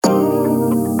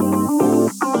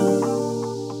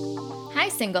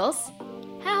singles!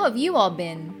 How have you all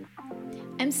been?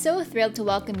 I'm so thrilled to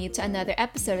welcome you to another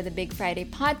episode of the Big Friday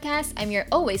podcast. I'm your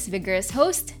always vigorous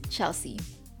host, Chelsea.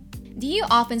 Do you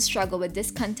often struggle with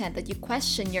discontent that you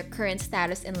question your current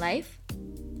status in life?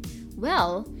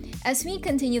 Well, as we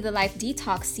continue the Life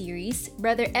Detox series,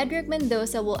 Brother Edric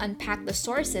Mendoza will unpack the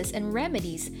sources and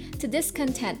remedies to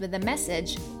discontent with the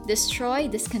message, Destroy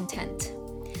Discontent.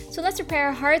 So let's prepare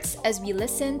our hearts as we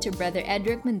listen to Brother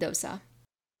Edric Mendoza.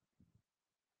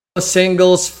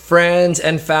 Singles, friends,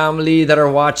 and family that are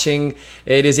watching,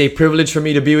 it is a privilege for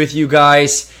me to be with you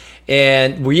guys.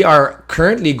 And we are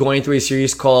currently going through a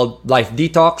series called Life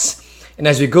Detox. And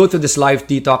as we go through this Life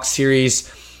Detox series,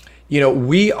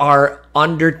 we are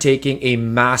undertaking a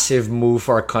massive move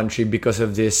for our country because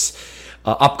of this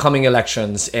upcoming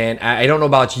elections. And I don't know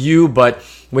about you, but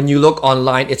when you look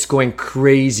online, it's going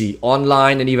crazy.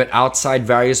 Online and even outside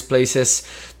various places,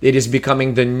 it is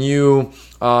becoming the new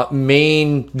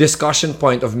main discussion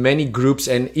point of many groups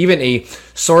and even a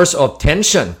source of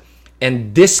tension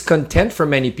and discontent for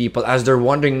many people as they're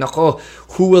wondering, nako,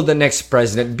 who will the next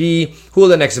president be? Who will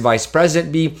the next vice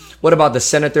president be? What about the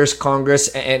senators, Congress,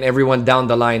 and everyone down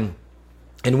the line?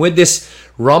 And with this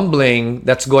rumbling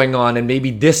that's going on and maybe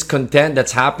discontent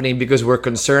that's happening because we're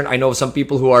concerned, I know some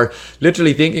people who are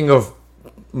literally thinking of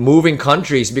moving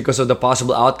countries because of the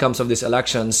possible outcomes of these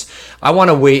elections. I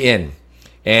want to weigh in.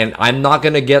 And I'm not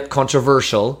going to get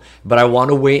controversial, but I want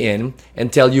to weigh in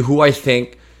and tell you who I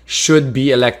think should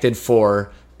be elected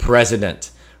for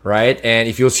president, right? And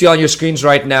if you'll see on your screens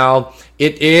right now,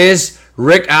 it is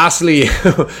Rick Astley.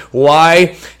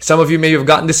 Why? Some of you may have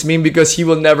gotten this meme because he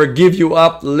will never give you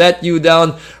up, let you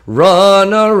down,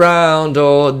 run around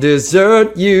or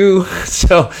desert you.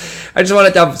 So I just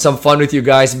wanted to have some fun with you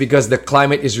guys because the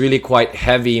climate is really quite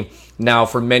heavy now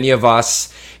for many of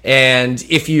us. And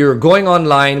if you're going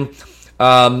online,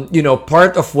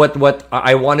 part of what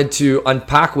I wanted to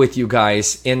unpack with you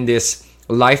guys in this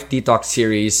Life Detox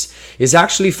series is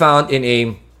actually found in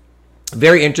a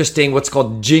very interesting what's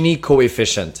called Gini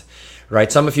coefficient,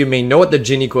 right? Some of you may know what the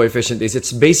Gini coefficient is.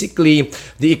 It's basically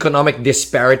the economic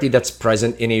disparity that's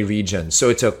present in a region. So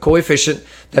it's a coefficient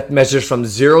that measures from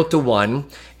 0 to 1,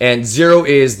 and 0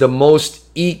 is the most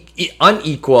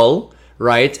unequal,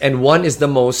 right? And 1 is the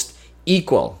most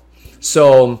equal.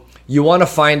 So you want to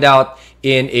find out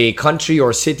in a country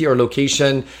or city or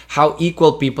location how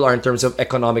equal people are in terms of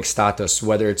economic status,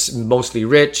 whether it's mostly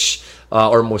rich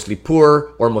or mostly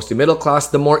poor or mostly middle class.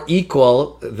 The more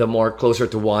equal, the more closer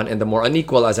to 1, and the more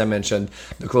unequal, as I mentioned,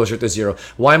 the closer to 0.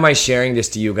 Why am I sharing this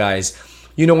to you guys?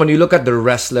 When you look at the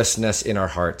restlessness in our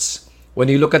hearts, when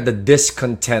you look at the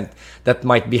discontent that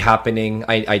might be happening,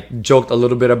 I joked a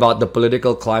little bit about the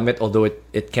political climate, although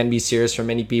it can be serious for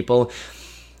many people.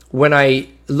 When I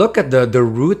look at the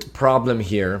root problem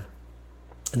here,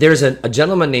 there's a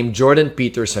gentleman named Jordan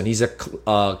Peterson. He's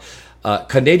a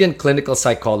Canadian clinical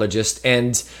psychologist.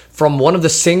 And from one of the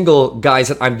single guys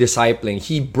that I'm discipling,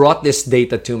 he brought this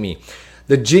data to me.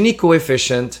 The Gini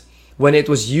coefficient, when it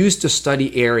was used to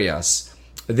study areas,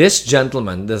 this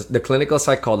gentleman, the clinical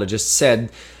psychologist,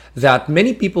 said that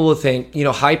many people will think,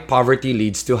 high poverty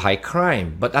leads to high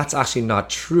crime. But that's actually not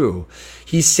true.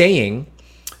 He's saying,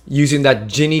 using that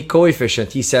Gini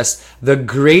coefficient, he says, the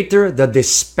greater the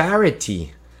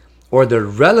disparity or the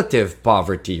relative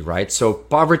poverty, right? So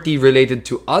poverty related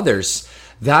to others,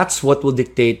 that's what will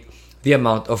dictate the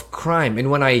amount of crime.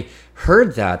 And when I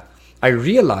heard that, I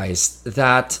realized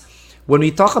that when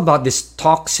we talk about this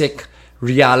toxic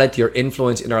reality or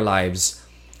influence in our lives,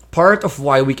 part of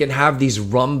why we can have these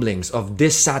rumblings of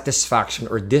dissatisfaction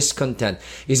or discontent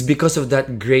is because of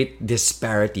that great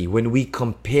disparity when we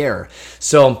compare.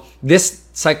 So this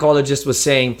psychologist was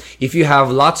saying, if you have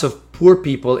lots of poor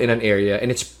people in an area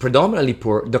and it's predominantly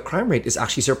poor, the crime rate is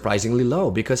actually surprisingly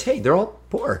low because, hey, they're all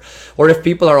poor. Or if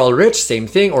people are all rich, same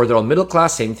thing. Or they're all middle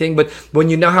class, same thing. But when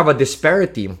you now have a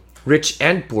disparity, rich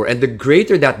and poor, and the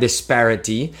greater that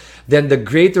disparity, then the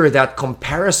greater that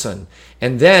comparison.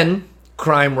 And then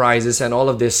crime rises and all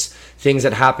of these things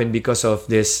that happen because of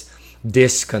this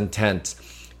discontent.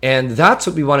 And that's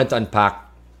what we wanted to unpack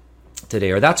today,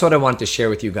 or that's what I wanted to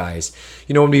share with you guys.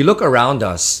 When we look around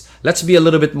us, let's be a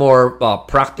little bit more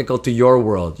practical to your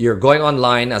world. You're going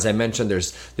online, as I mentioned,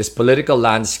 there's this political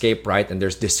landscape, right? And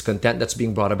there's discontent that's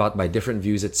being brought about by different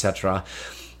views, etc.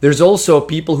 There's also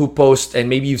people who post, and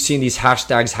maybe you've seen these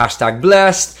hashtags, hashtag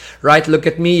blessed, right? Look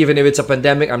at me, even if it's a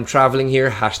pandemic, I'm traveling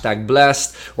here, hashtag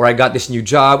blessed, or I got this new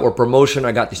job or promotion,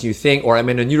 I got this new thing, or I'm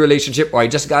in a new relationship, or I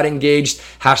just got engaged,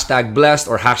 hashtag blessed,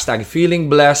 or hashtag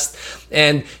feeling blessed.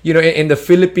 And, in the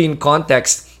Philippine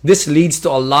context, This leads to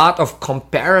a lot of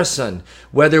comparison,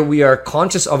 whether we are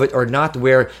conscious of it or not,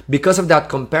 where because of that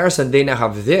comparison, they now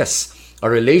have this, a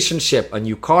relationship, a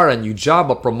new car, a new job,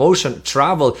 a promotion,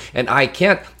 travel, and I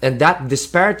can't. And that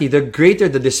disparity, the greater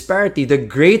the disparity, the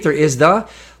greater is the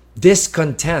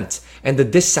discontent and the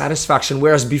dissatisfaction.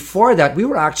 Whereas before that, we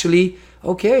were actually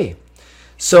okay.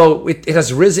 So it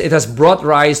has risen, it has brought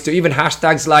rise to even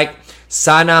hashtags like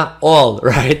Sana all,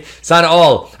 right? Sana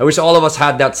all. I wish all of us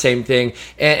had that same thing.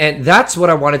 And that's what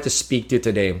I wanted to speak to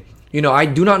today. I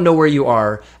do not know where you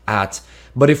are at,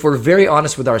 but if we're very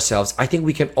honest with ourselves, I think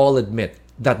we can all admit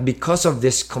that because of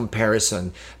this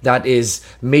comparison that is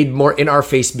made more in our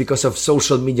face because of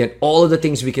social media and all of the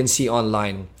things we can see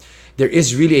online, there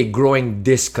is really a growing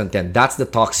discontent. That's the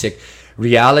toxic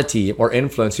reality or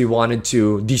influence we wanted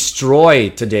to destroy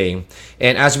today.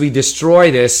 And as we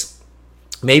destroy this,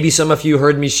 maybe some of you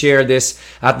heard me share this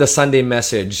at the Sunday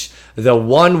message. The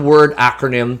one word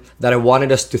acronym that I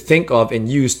wanted us to think of and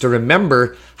use to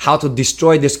remember how to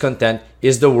destroy discontent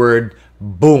is the word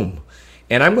BOOM.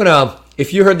 And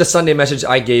if you heard the Sunday message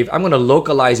I gave, I'm going to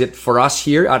localize it for us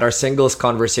here at our singles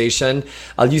conversation.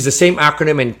 I'll use the same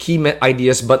acronym and key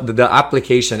ideas, but the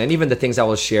application and even the things I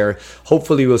will share,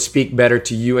 hopefully will speak better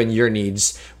to you and your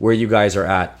needs where you guys are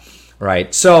at,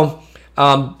 right? So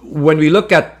when we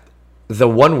look at the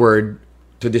one word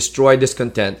to destroy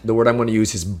discontent, the word I'm going to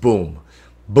use is BOOM.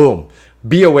 BOOM.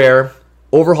 Be aware,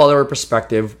 overhaul our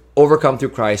perspective, overcome through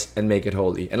Christ, and make it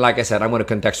holy. And like I said, I'm going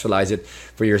to contextualize it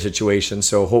for your situation.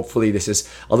 So hopefully this is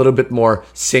a little bit more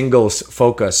singles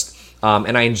focused.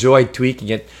 And I enjoyed tweaking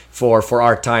it for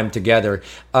our time together.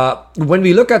 When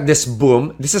we look at this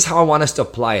BOOM, this is how I want us to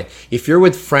apply it. If you're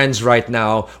with friends right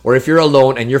now, or if you're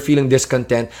alone and you're feeling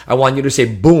discontent, I want you to say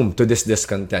BOOM to this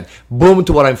discontent. BOOM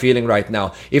to what I'm feeling right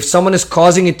now. If someone is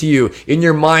causing it to you, in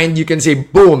your mind, you can say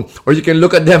BOOM, or you can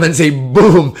look at them and say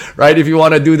BOOM, right? If you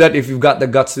want to do that, if you've got the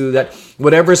guts to do that,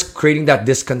 whatever is creating that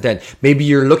discontent. Maybe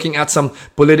you're looking at some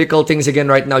political things again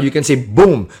right now. You can say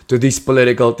BOOM to these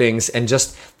political things and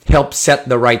just help set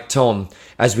the right tone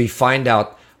as we find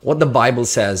out what the Bible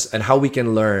says and how we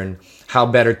can learn how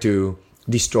better to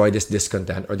destroy this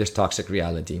discontent or this toxic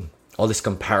reality, all this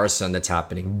comparison that's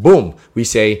happening. Boom, we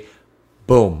say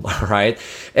boom, all right?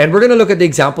 And we're going to look at the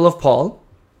example of Paul.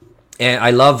 And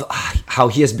I love how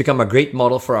he has become a great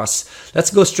model for us.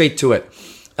 Let's go straight to it.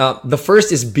 The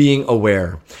first is being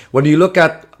aware. When you look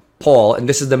at Paul, and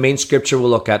this is the main scripture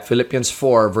we'll look at, Philippians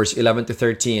 4, verse 11 to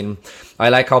 13. I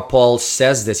like how Paul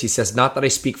says this. He says, not that I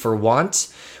speak for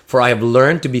want, for I have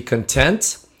learned to be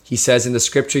content. He says in the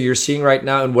scripture you're seeing right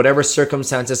now, in whatever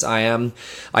circumstances I am,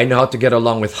 I know how to get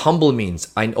along with humble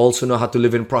means. I also know how to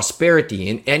live in prosperity.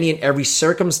 In any and every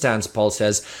circumstance, Paul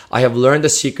says, I have learned the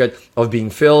secret of being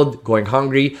filled, going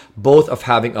hungry, both of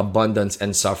having abundance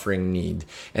and suffering need.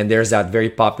 And there's that very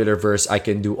popular verse, I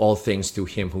can do all things through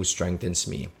him who strengthens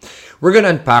me. We're going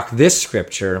to unpack this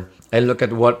scripture and look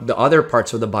at what the other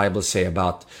parts of the Bible say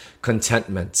about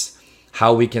contentment,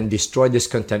 how we can destroy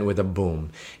discontent with a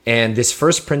boom. And this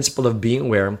first principle of being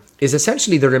aware is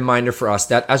essentially the reminder for us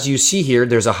that, as you see here,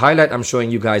 there's a highlight I'm showing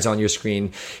you guys on your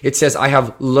screen. It says, I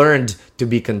have learned to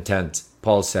be content,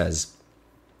 Paul says.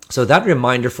 So that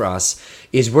reminder for us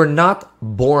is we're not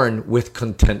born with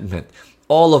contentment.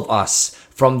 All of us,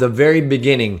 from the very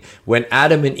beginning, when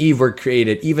Adam and Eve were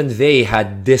created, even they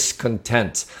had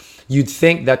discontent. You'd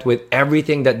think that with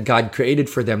everything that God created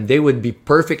for them, they would be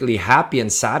perfectly happy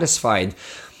and satisfied.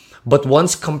 But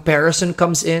once comparison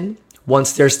comes in,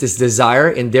 once there's this desire,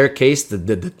 in their case, the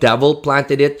devil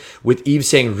planted it with Eve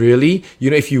saying, really?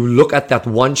 If you look at that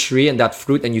one tree and that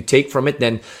fruit and you take from it,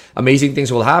 then amazing things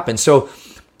will happen. So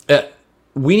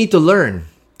we need to learn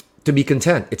to be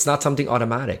content. It's not something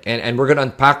automatic. And we're going to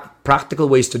unpack practical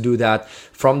ways to do that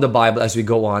from the Bible as we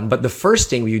go on. But the first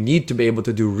thing you need to be able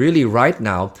to do really right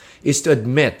now is to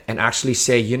admit and actually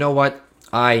say, you know what?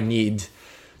 I need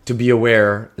to be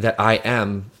aware that I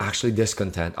am actually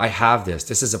discontent. I have this.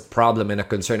 This is a problem and a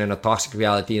concern and a toxic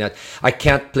reality that I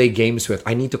can't play games with.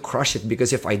 I need to crush it,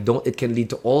 because if I don't, it can lead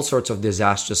to all sorts of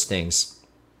disastrous things.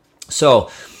 So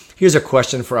here's a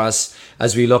question for us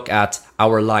as we look at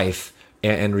our life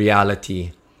and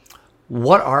reality.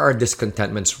 What are our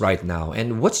discontentments right now,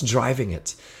 and what's driving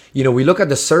it? We look at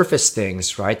the surface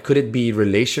things, right? Could it be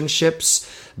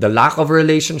relationships, the lack of a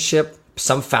relationship,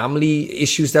 some family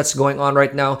issues that's going on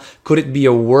right now? Could it be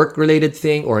a work-related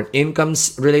thing or an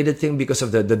income-related thing because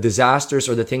of the disasters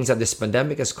or the things that this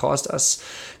pandemic has caused us?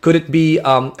 Could it be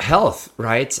health,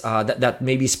 right? That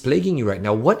maybe is plaguing you right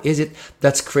now. What is it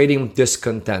that's creating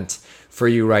discontent for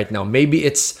you right now? Maybe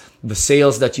it's the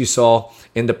sales that you saw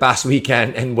in the past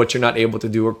weekend and what you're not able to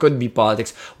do, or could be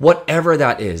politics, whatever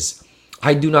that is.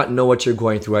 I do not know what you're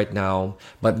going through right now,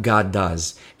 but God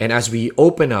does. And as we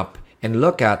open up and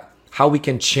look at how we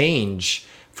can change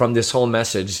from this whole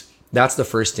message, that's the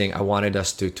first thing I wanted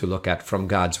us to look at from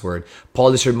God's word.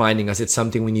 Paul is reminding us it's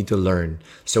something we need to learn.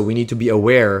 So we need to be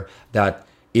aware that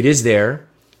it is there.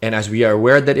 And as we are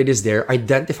aware that it is there,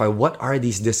 identify what are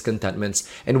these discontentments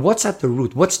and what's at the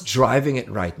root? What's driving it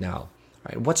right now?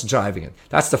 Right? What's driving it?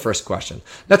 That's the first question.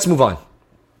 Let's move on.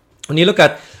 When you look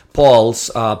at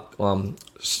Paul's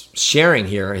sharing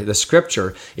here, the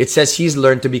scripture, it says he's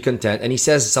learned to be content. And he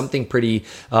says something pretty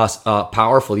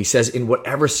powerful. He says, in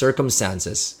whatever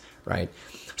circumstances, right?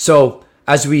 So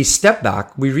as we step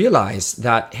back, we realize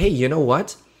that, hey, you know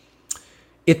what?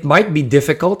 It might be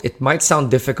difficult. It might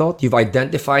sound difficult. You've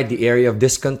identified the area of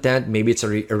discontent. Maybe it's a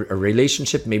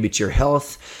relationship. Maybe it's your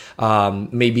health.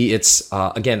 Maybe it's,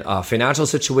 again, a financial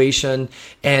situation.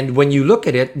 And when you look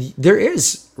at it, there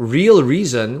is real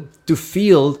reason to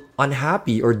feel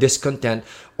unhappy or discontent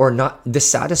or not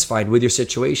dissatisfied with your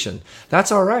situation.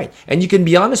 That's all right. And you can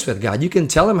be honest with God. You can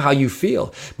tell him how you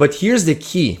feel. But here's the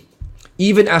key.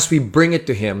 Even as we bring it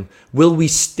to him, will we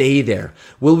stay there?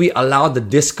 Will we allow the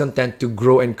discontent to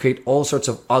grow and create all sorts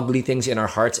of ugly things in our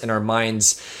hearts and our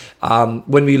minds?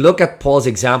 When we look at Paul's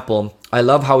example, I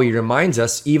love how he reminds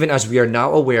us, even as we are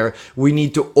now aware, we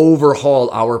need to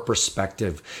overhaul our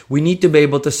perspective. We need to be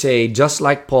able to say, just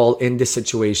like Paul in this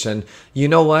situation, you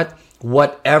know what?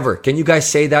 Whatever. Can you guys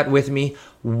say that with me?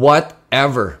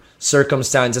 Whatever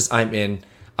circumstances I'm in,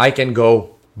 I can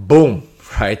go boom.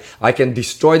 Right? I can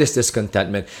destroy this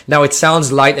discontentment. Now, it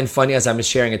sounds light and funny as I'm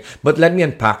sharing it, but let me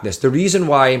unpack this. The reason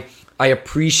why I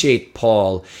appreciate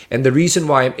Paul and the reason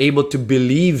why I'm able to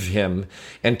believe him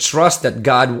and trust that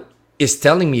God is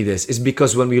telling me this is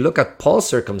because when we look at Paul's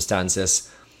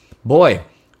circumstances, boy,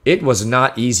 it was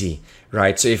not easy,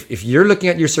 right? So if you're looking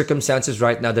at your circumstances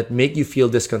right now that make you feel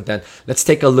discontent, let's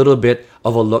take a little bit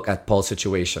of a look at Paul's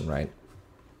situation, right?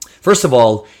 First of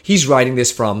all, he's writing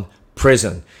this from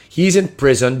prison. He's in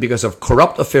prison because of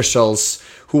corrupt officials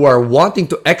who are wanting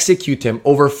to execute him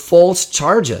over false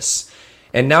charges.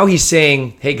 And now he's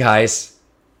saying, hey guys,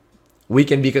 we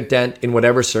can be content in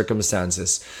whatever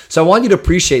circumstances. So I want you to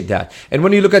appreciate that. And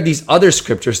when you look at these other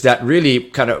scriptures that really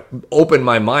kind of open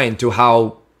my mind to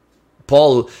how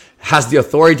Paul has the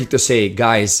authority to say,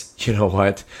 guys, you know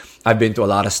what? I've been through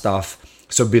a lot of stuff.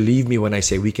 So believe me when I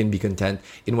say we can be content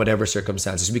in whatever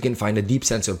circumstances. We can find a deep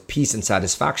sense of peace and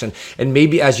satisfaction. And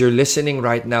maybe as you're listening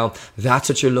right now, that's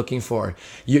what you're looking for.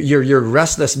 You're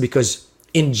restless because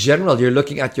in general, you're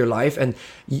looking at your life and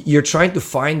you're trying to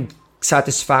find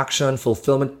satisfaction,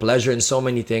 fulfillment, pleasure in so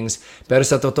many things. Pero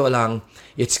sa totoo lang,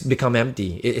 it's become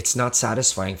empty. It's not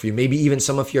satisfying for you. Maybe even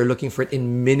some of you are looking for it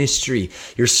in ministry.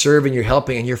 You're serving, you're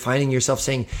helping, and you're finding yourself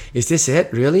saying, is this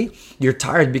it? Really? You're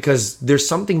tired because there's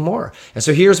something more. And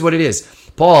so here's what it is.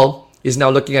 Paul is now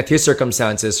looking at his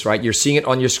circumstances, right? You're seeing it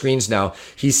on your screens now.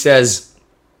 He says,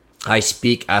 I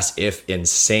speak as if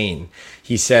insane.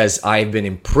 He says, I've been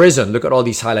in prison. Look at all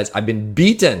these highlights. I've been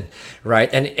beaten,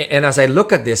 right? And as I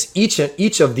look at this, each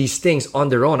of these things on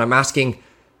their own, I'm asking,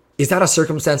 is that a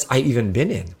circumstance I've even been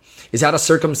in? Is that a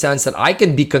circumstance that I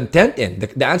can be content in?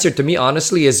 The answer to me,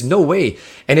 honestly, is no way.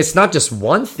 And it's not just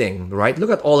one thing, right?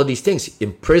 Look at all of these things.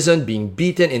 In prison, being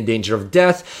beaten, in danger of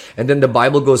death. And then the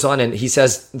Bible goes on and he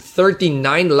says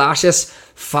 39 lashes,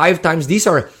 5 times. These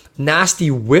are nasty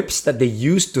whips that they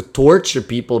used to torture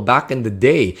people back in the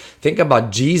day. Think about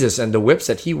Jesus and the whips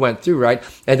that he went through, right?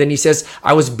 And then he says,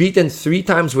 I was beaten 3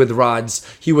 times with rods.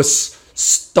 He was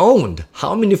stoned.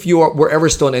 How many of you were ever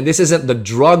stoned? And this isn't the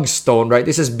drug stone, right?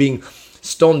 This is being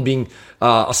stoned, being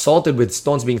assaulted with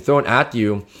stones being thrown at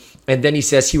you. And then he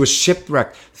says he was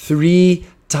shipwrecked 3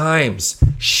 times.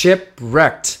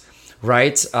 Shipwrecked.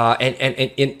 Right? And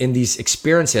in these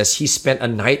experiences, he spent a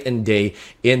night and day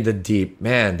in the deep.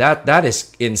 Man, that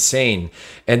is insane.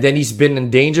 And then he's been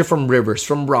in danger from rivers,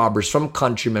 from robbers, from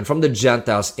countrymen, from the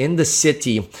Gentiles, in the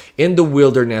city, in the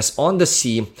wilderness, on the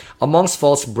sea, amongst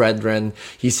false brethren.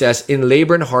 He says, in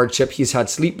labor and hardship, he's had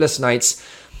sleepless nights.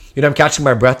 You know, I'm catching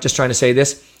my breath just trying to say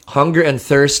this. Hunger and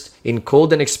thirst, in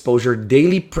cold and exposure,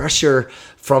 daily pressure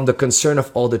from the concern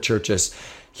of all the churches.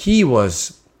 He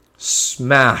was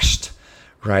smashed,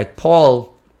 right?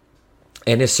 Paul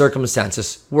and his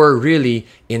circumstances were really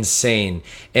insane.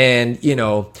 And, you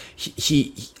know,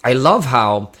 I love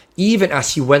how even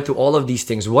as he went through all of these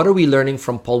things, what are we learning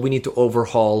from Paul? We need to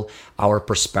overhaul our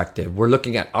perspective. We're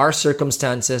looking at our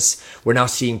circumstances. We're now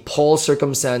seeing Paul's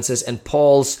circumstances, and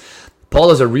Paul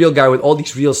is a real guy with all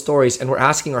these real stories. And we're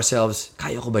asking ourselves,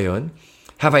 kaya ko ba yun?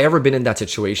 Have I ever been in that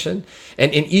situation?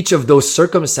 And in each of those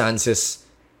circumstances,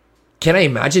 can I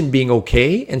imagine being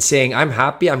okay and saying, I'm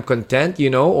happy, I'm content,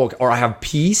 or I have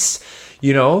peace,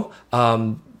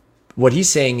 what he's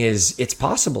saying is it's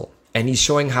possible. And he's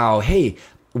showing how, hey,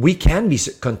 we can be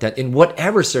content in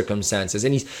whatever circumstances.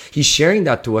 And he's sharing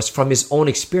that to us from his own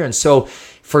experience. So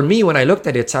for me, when I looked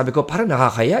at it, sabi ko, parang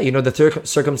nakakaya, the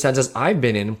circumstances I've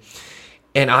been in,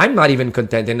 and I'm not even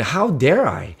content. And how dare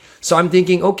I? So I'm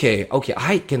thinking, okay,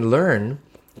 I can learn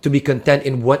to be content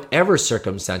in whatever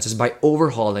circumstances by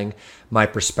overhauling my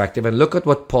perspective. And look at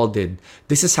what Paul did.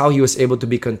 This is how he was able to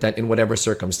be content in whatever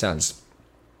circumstance.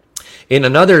 In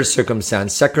another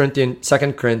circumstance, 2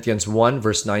 Corinthians 1,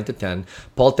 verse 9 to 10,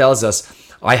 Paul tells us,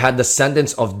 I had the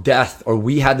sentence of death, or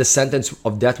we had the sentence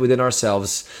of death within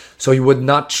ourselves, so he would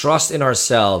not trust in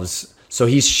ourselves. So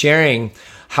he's sharing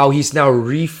how he's now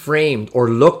reframed or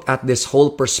looked at this whole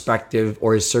perspective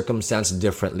or his circumstance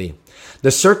differently.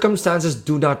 The circumstances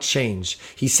do not change.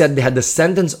 He said they had the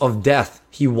sentence of death.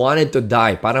 He wanted to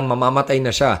die. Parang mamamatay na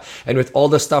siya. And with all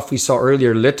the stuff we saw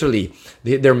earlier, literally,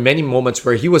 there are many moments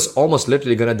where he was almost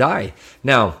literally going to die.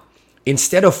 Now,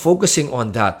 instead of focusing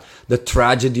on that, the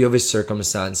tragedy of his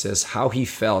circumstances, how he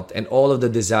felt, and all of the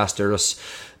disastrous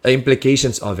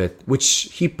implications of it, which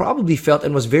he probably felt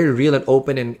and was very real and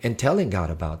open and telling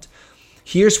God about.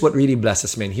 Here's what really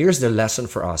blesses me. And here's the lesson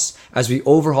for us as we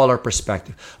overhaul our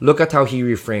perspective. Look at how he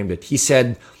reframed it. He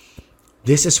said,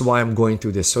 this is why I'm going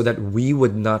through this, so that we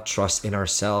would not trust in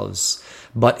ourselves,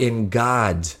 but in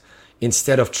God.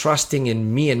 Instead of trusting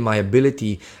in me and my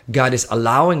ability, God is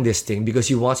allowing this thing because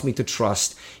he wants me to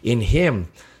trust in him.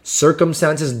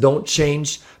 Circumstances don't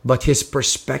change, but his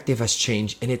perspective has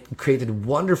changed, and it created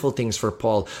wonderful things for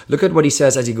Paul. Look at what he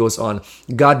says as he goes on.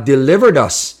 God delivered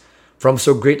us from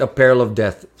so great a peril of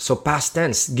death. So past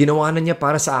tense, ginawa na niya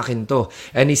para sa akin to.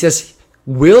 And he says,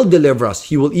 will deliver us.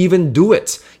 He will even do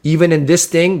it. Even in this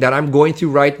thing that I'm going through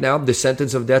right now, the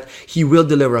sentence of death, he will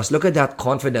deliver us. Look at that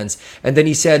confidence. And then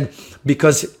he said,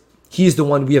 because he's the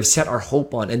one we have set our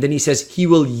hope on. And then he says, he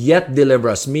will yet deliver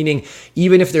us. Meaning,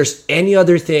 even if there's any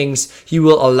other things he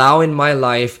will allow in my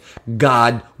life,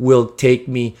 God will take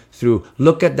me through.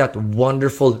 Look at that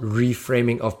wonderful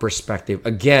reframing of perspective.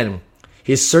 Again,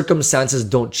 his circumstances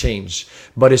don't change,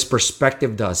 but his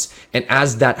perspective does. And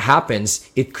as that happens,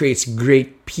 it creates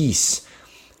great peace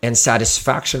and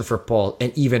satisfaction for Paul,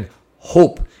 and even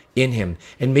hope in him.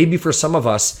 And maybe for some of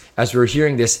us, as we're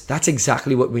hearing this, that's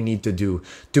exactly what we need to do.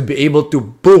 To be able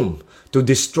to, to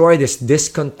destroy this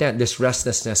discontent, this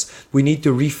restlessness, we need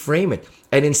to reframe it.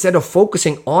 And instead of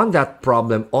focusing on that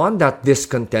problem, on that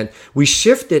discontent, we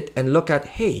shift it and look at,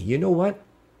 hey, you know what?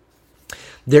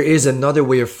 There is another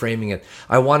way of framing it.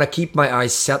 I want to keep my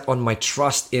eyes set on my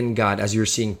trust in God, as you're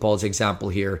seeing Paul's example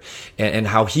here, and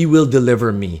how he will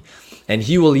deliver me. And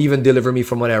he will even deliver me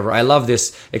from whatever. I love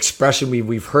this expression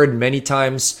we've heard many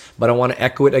times, but I want to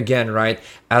echo it again, right?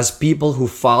 As people who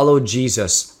follow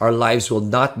Jesus, our lives will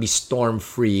not be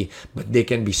storm-free, but they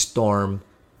can be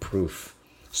storm-proof.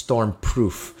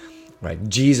 Storm-proof. Right?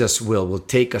 Jesus will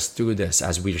take us through this,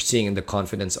 as we're seeing in the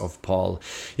confidence of Paul.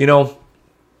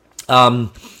 I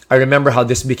remember how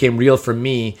this became real for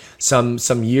me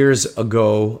some years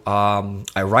ago,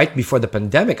 right before the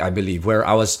pandemic, I believe, where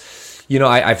I was,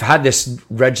 I've had this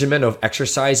regimen of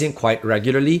exercising quite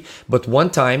regularly, but one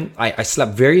time I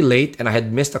slept very late and I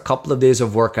had missed a couple of days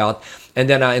of workout. And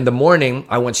then in the morning,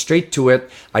 I went straight to it.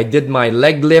 I did my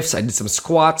leg lifts. I did some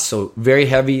squats, so very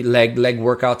heavy leg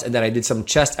workouts. And then I did some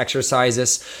chest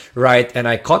exercises, right? And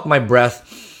I caught my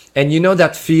breath. And you know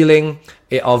that feeling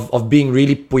of being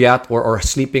really puyat or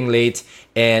sleeping late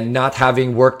and not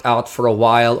having worked out for a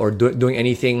while or doing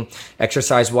anything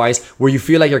exercise-wise, where you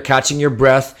feel like you're catching your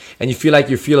breath and you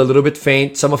feel a little bit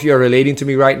faint. Some of you are relating to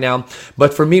me right now.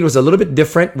 But for me, it was a little bit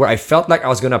different, where I felt like I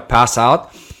was going to pass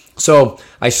out. So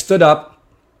I stood up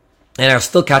and I was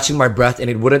still catching my breath and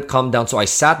it wouldn't calm down. So I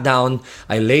sat down,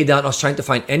 I lay down. I was trying to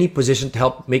find any position to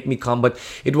help make me calm, but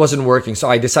it wasn't working. So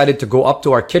I decided to go up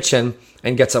to our kitchen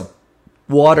and get some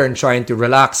water and trying to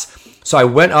relax. So I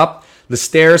went up the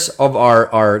stairs of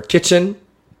our kitchen,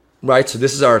 right? So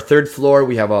this is our third floor.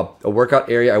 We have a workout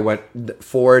area. I went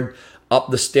forward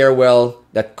up the stairwell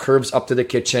that curves up to the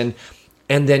kitchen.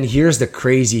 And then here's the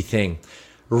crazy thing.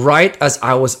 Right as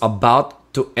I was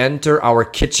about to enter our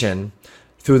kitchen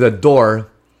through the door,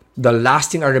 the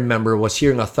last thing I remember was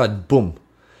hearing a thud, boom.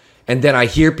 And then I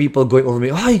hear people going over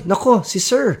me, ay, nako, si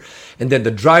sir. And then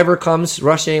the driver comes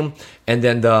rushing, and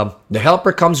then the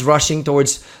helper comes rushing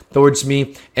towards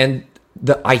me. And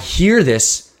I hear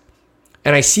this,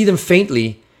 and I see them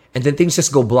faintly, and then things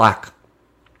just go black.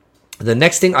 The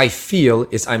next thing I feel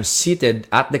is I'm seated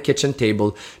at the kitchen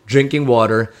table drinking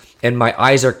water, and my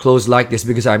eyes are closed like this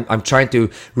because I'm trying to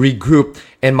regroup,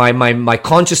 and my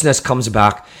consciousness comes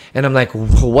back, and I'm like,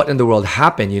 what in the world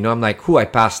happened? I'm like, I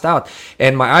passed out,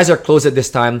 and my eyes are closed at this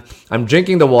time. I'm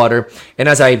drinking the water, and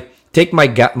as I take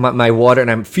my water and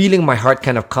I'm feeling my heart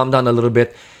kind of calm down a little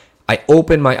bit, I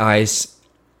open my eyes,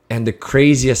 and the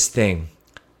craziest thing,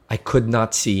 I could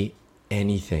not see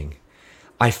anything.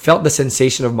 I felt the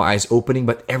sensation of my eyes opening,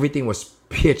 but everything was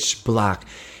pitch black.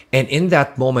 And in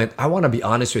that moment, I want to be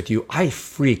honest with you, I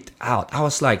freaked out. I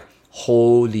was like,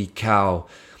 holy cow.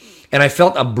 And I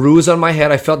felt a bruise on my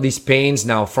head. I felt these pains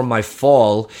now from my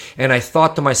fall. And I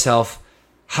thought to myself,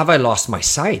 have I lost my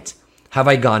sight? Have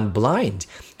I gone blind?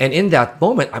 And in that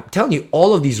moment, I'm telling you,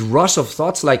 all of these rush of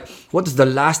thoughts, like, what is the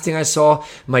last thing I saw?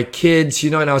 My kids,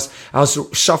 and I was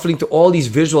shuffling to all these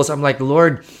visuals. I'm like,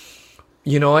 Lord,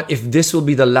 you know what? If this will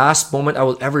be the last moment I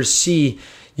will ever see,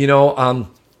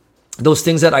 those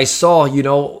things that I saw,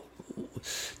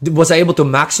 was I able to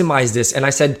maximize this? And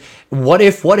I said, what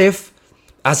if,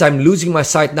 as I'm losing my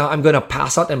sight now, I'm going to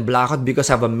pass out and black out because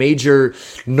I have a major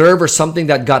nerve or something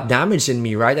that got damaged in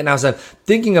me, right? And as I'm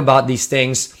thinking about these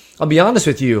things, I'll be honest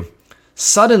with you,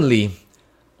 suddenly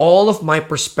all of my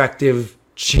perspective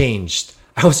changed.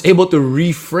 I was able to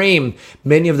reframe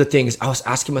many of the things. I was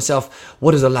asking myself,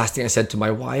 what is the last thing I said to my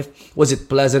wife? Was it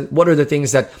pleasant? What are the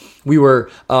things that we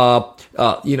were,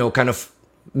 kind of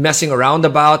messing around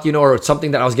about, or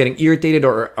something that I was getting irritated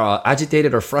or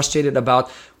agitated or frustrated about?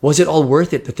 Was it all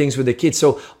worth it, the things with the kids?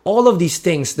 So all of these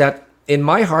things that in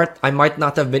my heart, I might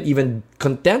not have been even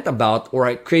content about, or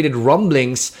I created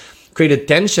rumblings, created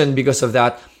tension because of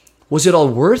that. Was it all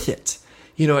worth it?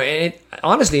 And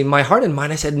honestly, in my heart and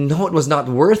mind, I said, no, it was not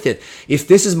worth it. If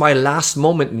this is my last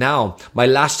moment now, my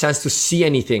last chance to see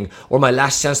anything, or my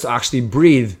last chance to actually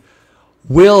breathe,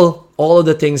 will all of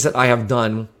the things that I have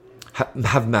done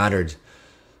have mattered?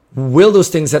 Will those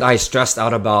things that I stressed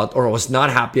out about or was not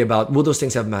happy about, will those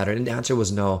things have mattered? And the answer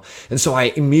was no. And so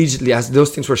I immediately, as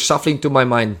those things were shuffling to my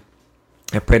mind,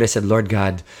 I prayed. I said, Lord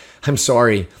God, I'm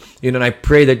sorry. And I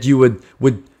pray that you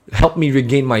would help me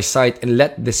regain my sight and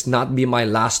let this not be my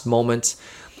last moment.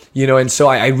 And so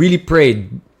I really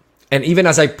prayed. And even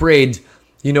as I prayed,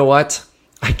 you know what?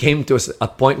 I came to a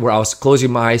point where I was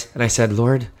closing my eyes and I said,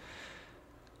 Lord,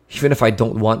 even if I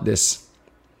don't want this,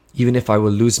 even if I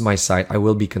will lose my sight, I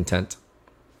will be content.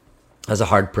 That's a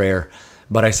hard prayer.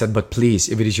 But I said, but please,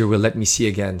 if it is your will, let me see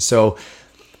again. So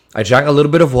I drank a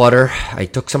little bit of water. I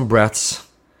took some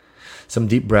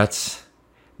deep breaths.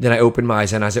 Then I opened my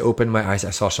eyes, and as I opened my eyes, I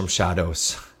saw some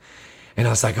shadows. And I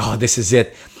was like, oh, this is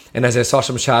it. And as I saw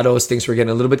some shadows, things were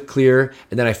getting a little bit clearer.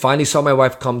 And then I finally saw my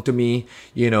wife come to me.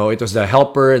 It was the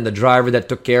helper and the driver that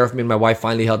took care of me. And my wife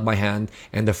finally held my hand.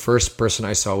 And the first person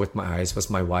I saw with my eyes was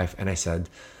my wife. And I said,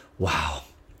 wow,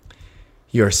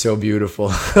 you're so beautiful.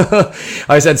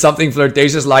 I said something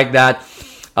flirtatious like that.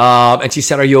 And she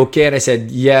said, are you okay? And I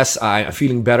said, yes, I'm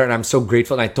feeling better. And I'm so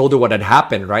grateful. And I told her what had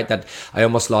happened, right? That I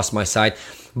almost lost my sight.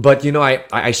 But,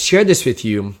 I share this with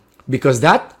you because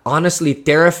that honestly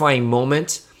terrifying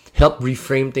moment helped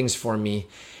reframe things for me.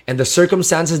 And the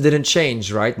circumstances didn't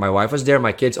change, right? My wife was there,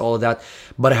 my kids, all of that.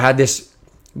 But I had this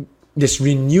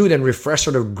renewed and refreshed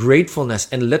sort of gratefulness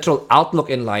and literal outlook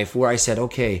in life where I said,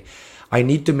 okay, I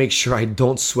need to make sure I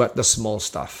don't sweat the small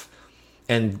stuff.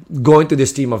 And going to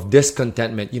this theme of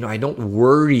discontentment, I don't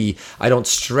worry, I don't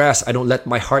stress, I don't let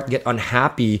my heart get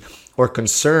unhappy or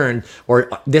concerned or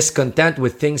discontent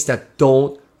with things that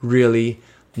don't really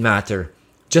matter.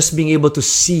 Just being able to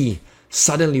see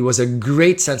suddenly was a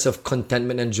great sense of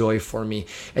contentment and joy for me.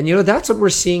 And that's what we're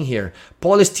seeing here.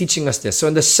 Paul is teaching us this. So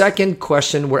in the second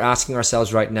question we're asking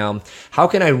ourselves right now, how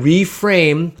can I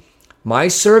reframe my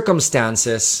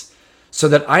circumstances so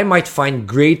that I might find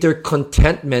greater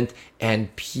contentment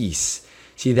and peace?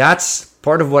 See, that's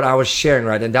part of what I was sharing,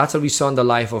 right? And that's what we saw in the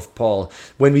life of Paul.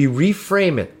 When we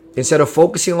reframe it, instead of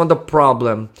focusing on the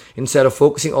problem, instead of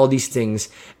focusing all these things,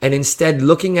 and instead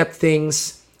looking at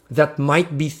things that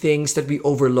might be things that we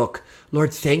overlook.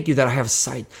 Lord, thank you that I have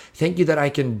sight. Thank you that I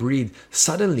can breathe.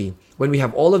 Suddenly, when we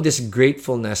have all of this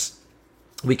gratefulness,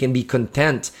 we can be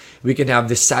content. We can have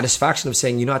this satisfaction of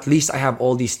saying, at least I have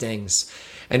all these things.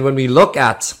 And when we look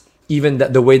at even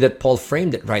the way that Paul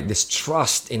framed it, right? This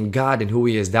trust in God and who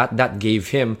He is, that gave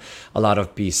him a lot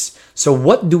of peace. So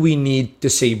what do we need to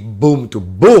say boom to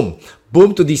boom?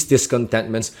 Boom to these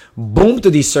discontentments, boom to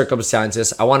these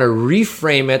circumstances. I want to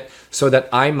reframe it so that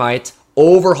I might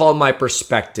overhaul my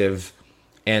perspective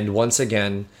and once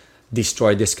again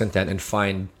destroy discontent and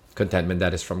find contentment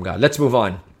that is from God. Let's move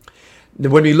on.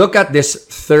 When we look at this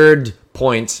third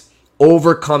point,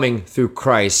 overcoming through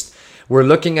Christ. We're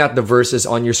looking at the verses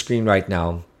on your screen right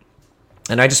now.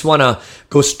 And I just want to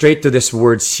go straight to this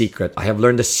word secret. I have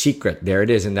learned the secret. There it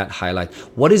is in that highlight.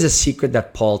 What is the secret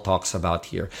that Paul talks about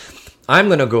here? I'm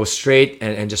going to go straight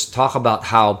and just talk about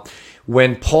how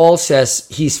when Paul says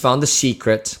he's found the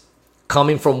secret,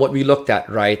 coming from what we looked at,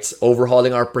 right?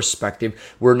 Overhauling our perspective.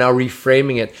 We're now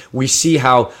reframing it. We see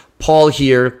how Paul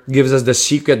here gives us the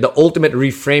secret, the ultimate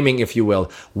reframing, if you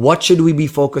will. What should we be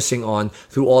focusing on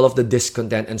through all of the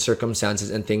discontent and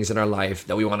circumstances and things in our life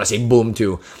that we want to say boom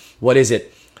to? What is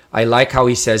it? I like how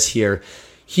he says here.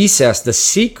 He says the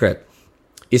secret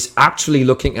is actually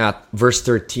looking at verse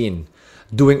 13.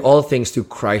 Doing all things through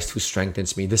Christ who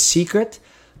strengthens me. The secret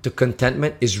to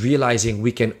contentment is realizing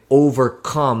we can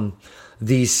overcome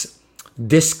these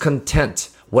discontent,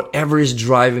 whatever is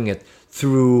driving it,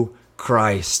 through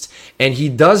Christ. And he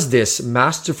does this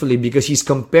masterfully because he's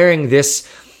comparing this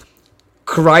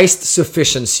Christ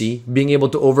sufficiency, being able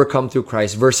to overcome through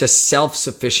Christ, versus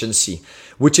self-sufficiency,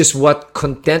 which is what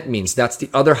content means. That's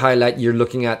the other highlight you're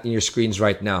looking at in your screens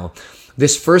right now.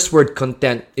 This first word,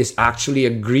 content, is actually a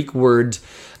Greek word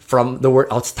from the word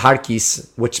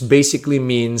autarkis, which basically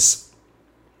means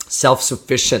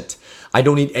self-sufficient. I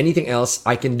don't need anything else.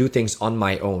 I can do things on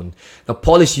my own. Now,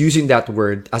 Paul is using that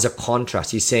word as a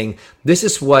contrast. He's saying this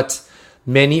is what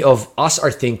many of us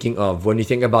are thinking of when we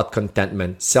think about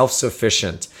contentment,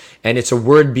 self-sufficient. And it's a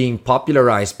word being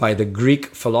popularized by the Greek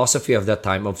philosophy of that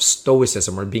time of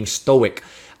stoicism, or being stoic.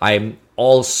 I'm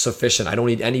all sufficient. I don't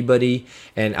need anybody.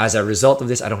 And as a result of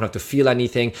this, I don't have to feel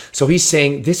anything. So he's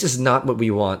saying this is not what we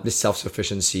want, this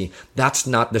self-sufficiency. That's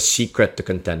not the secret to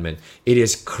contentment. It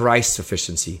is Christ's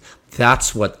sufficiency.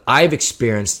 That's what I've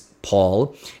experienced,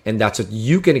 Paul, and that's what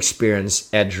you can experience,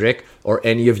 Edric, or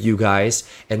any of you guys.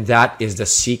 And that is the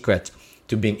secret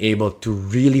to being able to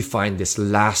really find this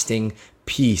lasting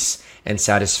peace and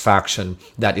satisfaction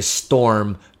that is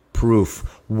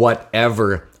storm-proof,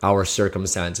 whatever our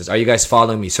circumstances. Are you guys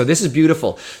following me? So this is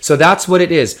beautiful. So that's what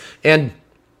it is. And,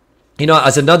 you know,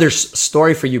 as another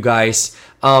story for you guys,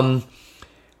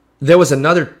 there was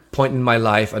another point in my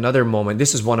life, another moment.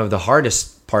 This is one of the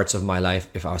hardest parts of my life,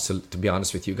 if I was to be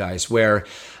honest with you guys, where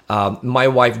my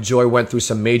wife Joy went through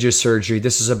some major surgery.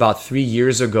 This is about 3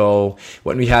 years ago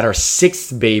when we had our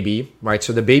 6th baby, right?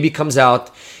 So the baby comes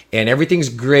out and everything's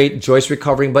great. Joy's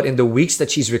recovering, but in the weeks that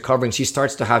she's recovering, she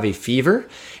starts to have a fever.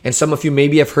 And some of you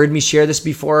maybe have heard me share this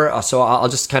before, so I'll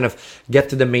just kind of get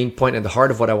to the main point and the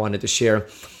heart of what I wanted to share.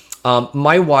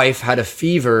 My wife had a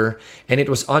fever and it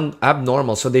was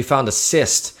abnormal, so they found a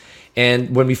cyst.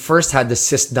 And when we first had the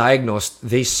cyst diagnosed,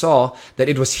 they saw that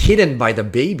it was hidden by the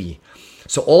baby.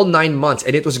 So all 9 months,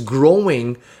 and it was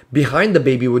growing behind the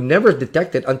baby. We would never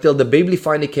detect it until the baby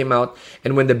finally came out.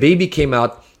 And when the baby came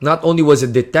out, not only was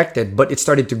it detected, but it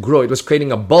started to grow. It was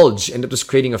creating a bulge, and it was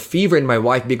creating a fever in my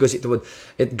wife because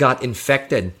it got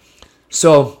infected.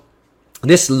 So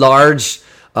this large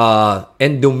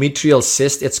endometrial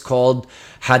cyst, it's called,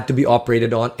 had to be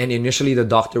operated on. And initially the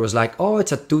doctor was like, oh,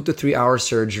 it's a 2 to 3 hour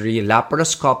surgery,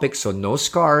 laparoscopic, so no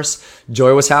scars.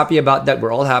 Joy was happy about that.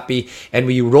 We're all happy. And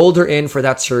we rolled her in for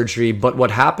that surgery. But what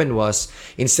happened was,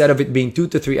 instead of it being 2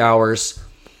 to 3 hours,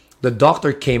 the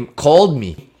doctor called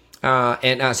me.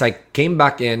 And as I came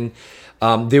back in,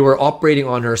 they were operating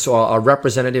on her. So a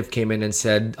representative came in and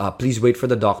said, please wait for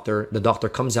the doctor. The doctor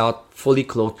comes out fully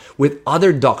clothed with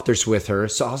other doctors with her.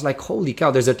 So I was like, holy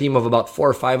cow, there's a team of about 4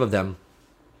 or 5 of them.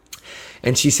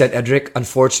 And she said, Edric,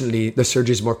 unfortunately, the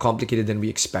surgery is more complicated than we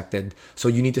expected. So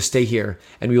you need to stay here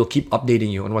and we will keep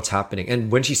updating you on what's happening.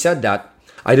 And when she said that,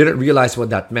 I didn't realize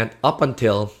what that meant up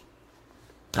until,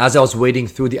 as I was waiting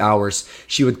through the hours,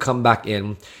 she would come back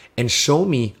in and show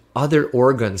me other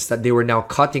organs that they were now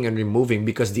cutting and removing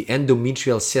because the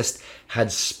endometrial cyst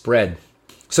had spread.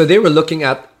 So they were looking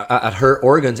at her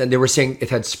organs and they were saying it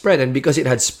had spread. And because it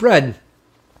had spread,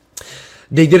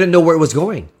 they didn't know where it was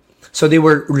going. So they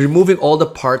were removing all the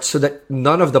parts so that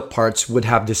none of the parts would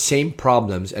have the same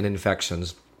problems and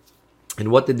infections.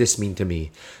 And what did this mean to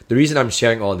me? The reason I'm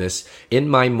sharing all this, in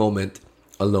my moment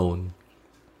alone,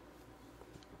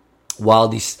 while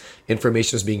this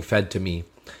information was being fed to me,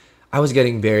 I was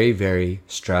getting very, very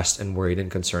stressed and worried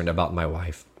and concerned about my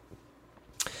wife.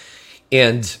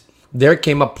 And there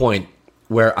came a point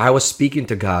where I was speaking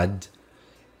to God,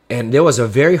 and there was a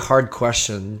very hard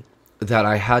question that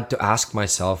I had to ask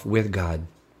myself with God.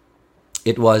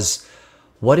 It was,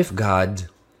 what if God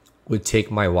would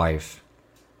take my wife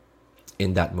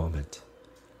in that moment?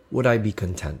 Would I be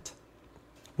content?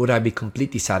 Would I be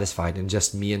completely satisfied in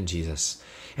just me and Jesus?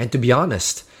 And to be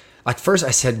honest, At first,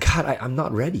 I said, God, I'm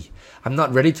not ready. I'm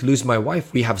not ready to lose my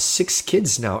wife. We have 6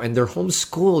 kids now and they're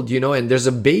homeschooled, and there's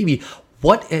a baby.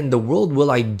 What in the world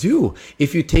will I do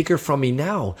if you take her from me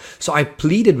now? So I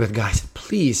pleaded with God, I said,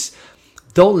 please,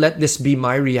 don't let this be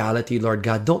my reality, Lord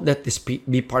God. Don't let this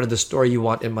be part of the story you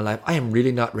want in my life. I am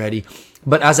really not ready.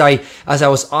 But as I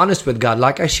was honest with God,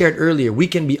 like I shared earlier, we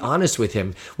can be honest with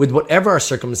Him with whatever our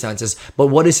circumstances. But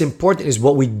what is important is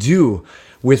what we do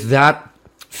with that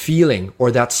feeling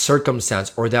or that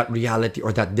circumstance or that reality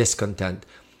or that discontent.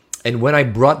 And when I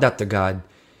brought that to God,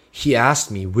 He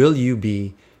asked me, will you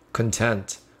be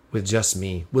content with just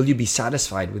me? Will you be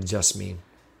satisfied with just me?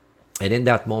 And in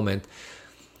that moment,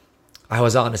 I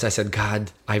was honest. I said,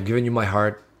 God, I've given you my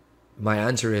heart. My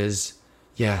answer is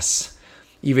yes.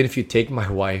 Even if you take my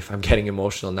wife, I'm getting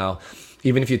emotional now.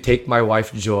 Even if you take my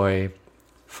wife Joy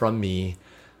from me,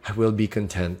 I will be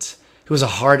content. It was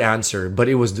a hard answer, but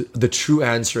it was the true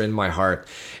answer in my heart.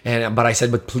 But I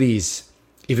said, but please,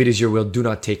 if it is your will, do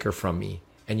not take her from me.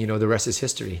 And the rest is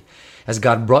history. As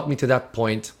God brought me to that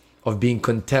point of being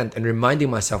content and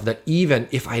reminding myself that even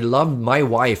if I loved my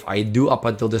wife, I do up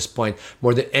until this point,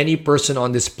 more than any person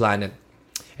on this planet,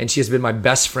 and she has been my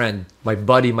best friend, my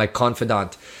buddy, my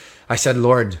confidant, I said,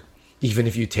 Lord, even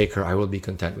if you take her, I will be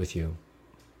content with you.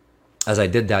 As I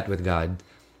did that with God,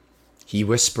 He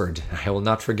whispered, I will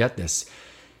not forget this.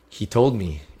 He told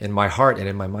me in my heart and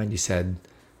in my mind, He said,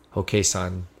 okay,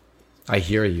 son, I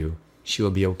hear you. She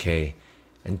will be okay.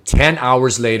 And 10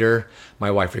 hours later,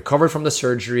 my wife recovered from the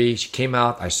surgery. She came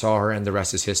out. I saw her, and the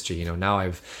rest is history. Now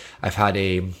I've had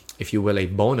a, if you will, a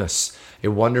bonus, a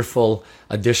wonderful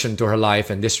addition to her life,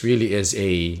 and this really is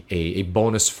a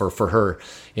bonus for her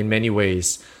in many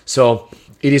ways. So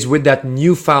it is with that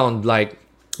newfound, like,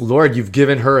 Lord, you've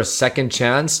given her a second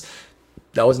chance.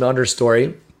 That was another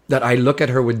story, that I look at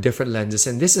her with different lenses,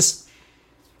 and this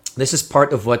is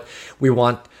part of what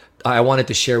I wanted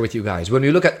to share with you guys. When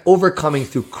we look at overcoming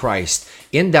through Christ,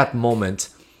 in that moment,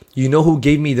 who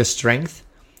gave me the strength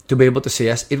to be able to say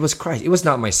yes? It was Christ. It was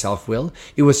not my self-will.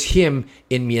 It was Him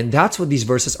in me. And that's what these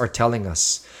verses are telling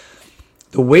us.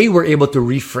 The way we're able to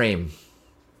reframe,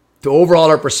 to overhaul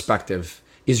our perspective,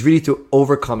 is really to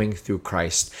overcoming through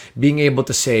Christ. Being able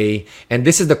to say, and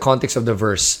this is the context of the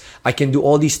verse, I can do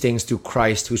all these things through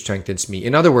Christ who strengthens me.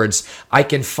 In other words, I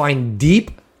can find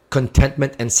deep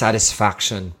contentment and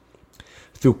satisfaction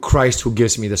through Christ who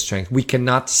gives me the strength. We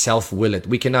cannot self-will it.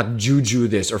 We cannot juju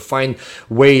this or find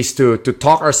ways to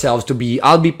talk ourselves to be,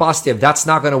 I'll be positive. That's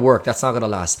not going to work. That's not going to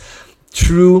last.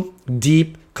 True,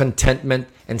 deep contentment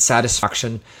and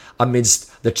satisfaction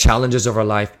amidst the challenges of our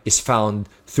life is found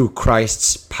through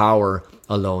Christ's power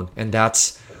alone. And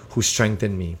that's who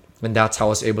strengthened me. And that's how I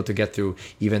was able to get through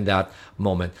even that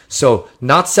moment. So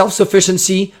not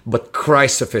self-sufficiency, but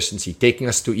Christ's sufficiency, taking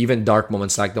us to even dark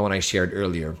moments like the one I shared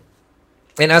earlier.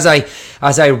 And as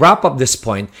I wrap up this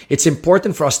point, it's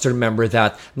important for us to remember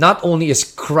that not only is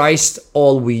Christ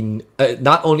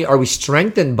not only are we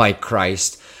strengthened by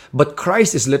Christ, but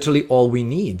Christ is literally all we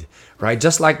need, right?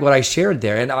 Just like what I shared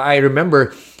there. And I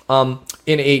remember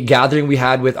in a gathering we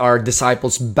had with our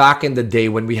disciples back in the day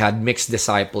when we had mixed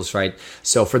disciples, right?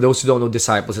 So for those who don't know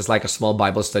disciples, it's like a small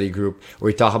Bible study group where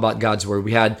we talk about God's word.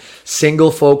 We had single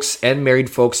folks and married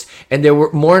folks, and there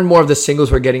were more and more of the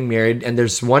singles were getting married. And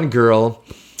there's one girl,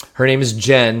 her name is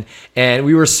Jen, and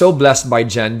we were so blessed by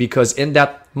Jen because in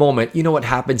that moment, you know what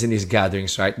happens in these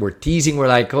gatherings, right? We're teasing. We're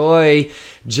like, "Oi,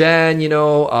 Jen,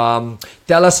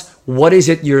 tell us what is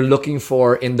it you're looking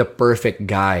for in the perfect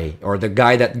guy or the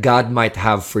guy that God might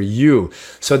have for you,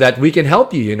 so that we can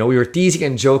help you." We were teasing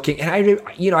and joking, and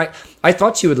I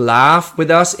thought she would laugh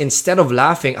with us. Instead of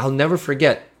laughing, I'll never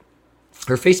forget.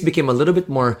 Her face became a little bit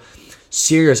more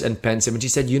serious and pensive, and she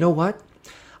said, "You know what?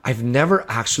 I've never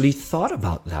actually thought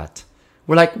about that."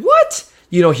 We're like, "What?"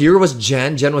 Here was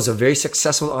Jen. Jen was a very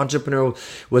successful entrepreneur,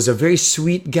 was a very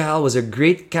sweet gal, was a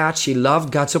great cat. She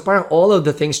loved God. So apparently all of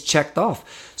the things checked off.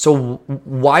 So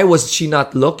why was she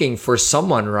not looking for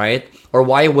someone, right? Or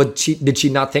why did she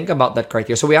not think about that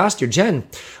criteria? So we asked her, "Jen,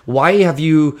 why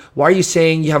are you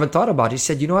saying you haven't thought about it?" She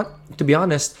said, "You know what? To be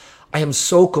honest, I am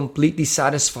so completely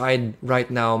satisfied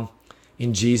right now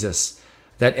in Jesus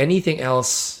that anything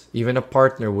else, even a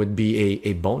partner, would be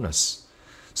a bonus."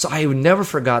 So I never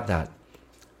forgot that.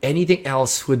 Anything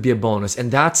else would be a bonus. And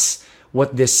that's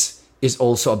what this is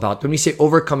also about. When we say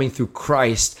overcoming through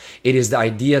Christ, it is the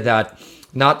idea that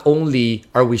not only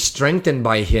are we strengthened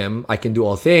by Him, I can do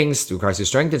all things through Christ who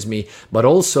strengthens me, but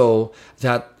also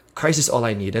that Christ is all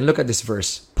I need. And look at this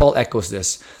verse. Paul echoes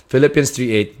this. Philippians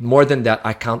 3:8, "More than that,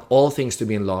 I count all things to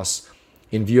be in loss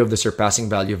in view of the surpassing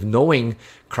value of knowing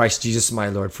Christ Jesus my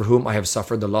Lord, for whom I have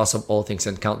suffered the loss of all things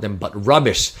and count them but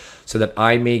rubbish, so that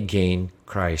I may gain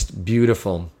Christ.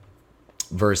 Beautiful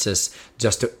verses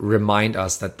just to remind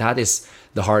us that that is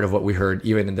the heart of what we heard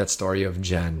even in that story of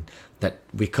Jen, that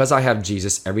because I have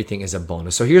Jesus, everything is a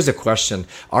bonus. So here's the question: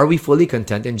 are we fully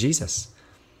content in Jesus?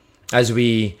 As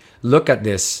we look at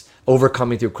this,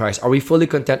 overcoming through Christ, are we fully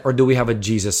content, or do we have a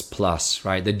Jesus plus,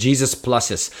 right? The Jesus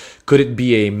pluses. Could it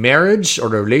be a marriage or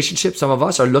a relationship? Some of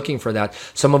us are looking for that.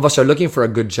 Some of us are looking for a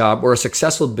good job or a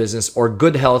successful business or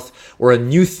good health or a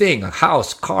new thing, a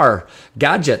house, car,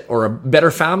 gadget, or a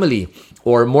better family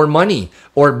or more money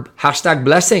or hashtag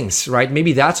blessings, right?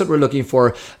 Maybe that's what we're looking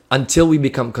for until we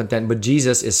become content. But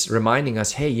Jesus is reminding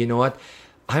us, hey, you know what?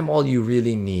 I'm all you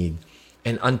really need.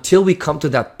 And until we come to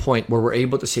that point where we're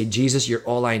able to say, Jesus, you're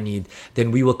all I need, then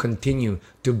we will continue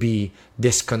to be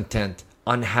discontent,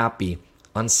 unhappy,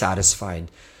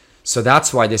 unsatisfied. So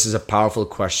that's why this is a powerful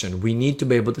question. We need to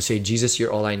be able to say, Jesus,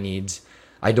 you're all I need.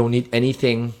 I don't need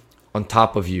anything on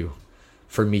top of you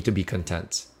for me to be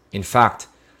content. In fact,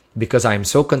 because I am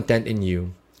so content in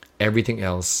you, everything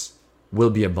else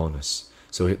will be a bonus.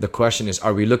 So the question is,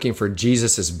 are we looking for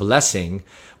Jesus's blessing,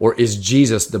 or is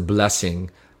Jesus the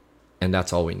blessing? And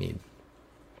that's all we need.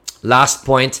 Last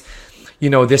point,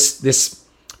 this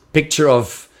picture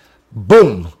of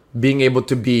boom, being able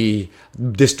to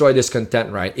destroy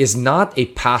discontent, right, is not a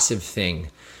passive thing.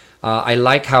 I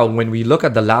like how when we look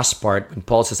at the last part, when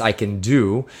Paul says, I can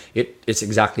do, it's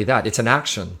exactly that. It's an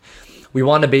action. We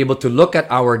want to be able to look at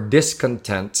our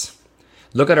discontent,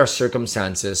 look at our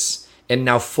circumstances, and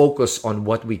now focus on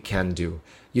what we can do.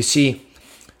 You see,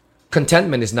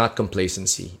 contentment is not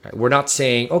complacency. Right? We're not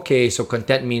saying, okay, so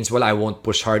content means, well, I won't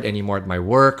push hard anymore at my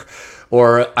work,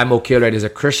 or I'm okay right as a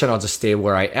Christian, I'll just stay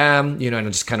where I am, and I'll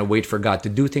just kind of wait for God to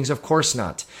do things. Of course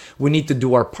not. We need to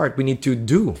do our part. We need to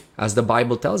do, as the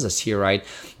Bible tells us here, right?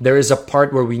 There is a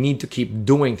part where we need to keep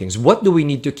doing things. What do we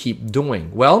need to keep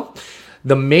doing? Well,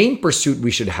 the main pursuit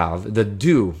we should have, the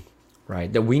do,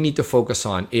 right, that we need to focus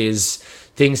on is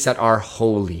things that are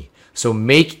holy. So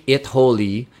make it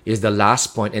holy is the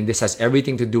last point, and this has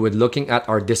everything to do with looking at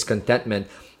our discontentment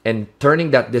and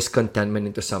turning that discontentment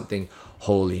into something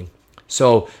holy.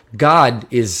 So God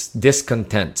is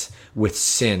discontent with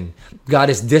sin. God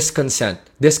is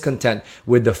discontent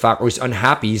with the fact, or is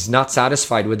unhappy, he's not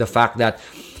satisfied with the fact that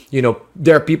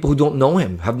there are people who don't know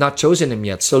him, have not chosen him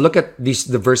yet. So look at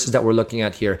the verses that we're looking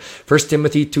at here. 1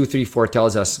 Timothy 2:3-4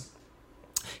 tells us,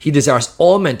 he desires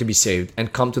all men to be saved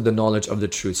and come to the knowledge of the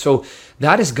truth. So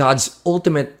that is God's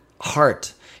ultimate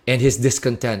heart, and his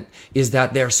discontent is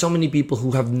that there are so many people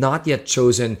who have not yet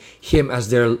chosen him as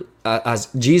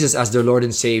Jesus as their Lord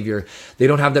and Savior. They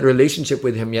don't have that relationship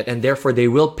with him yet, and therefore they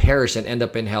will perish and end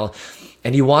up in hell.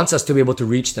 And he wants us to be able to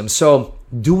reach them. So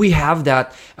do we have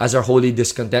that as our holy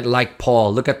discontent? Like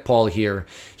Paul, look at Paul here.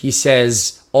 He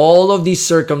says, all of these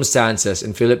circumstances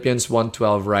in Philippians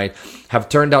 1:12, right, have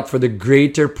turned out for the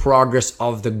greater progress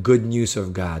of the good news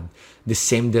of God. The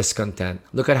same discontent.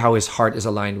 Look at how his heart is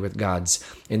aligned with God's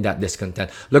in that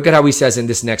discontent. Look at how he says in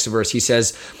this next verse. He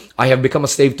says, I have become a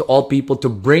slave to all people to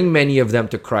bring many of them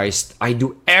to Christ. I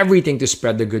do everything to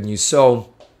spread the good news.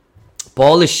 So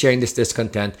Paul is sharing this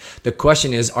discontent. The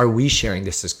question is, are we sharing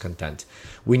this discontent?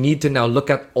 We need to now look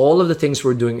at all of the things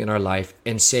we're doing in our life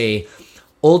and say,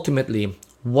 ultimately,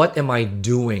 what am I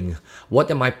doing?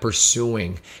 What am I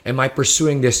pursuing? Am I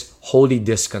pursuing this holy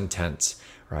discontent?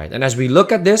 Right? And as we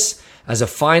look at this, as a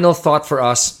final thought for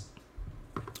us,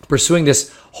 pursuing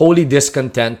this holy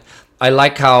discontent, I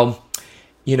like how,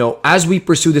 as we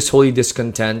pursue this holy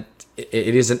discontent,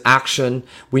 it is an action.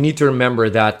 We need to remember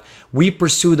that we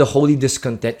pursue the holy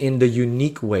discontent in the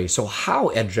unique way. So how,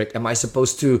 Edric, am I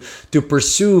supposed to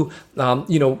pursue,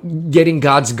 getting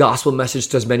God's gospel message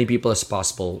to as many people as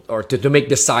possible, or to make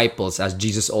disciples, as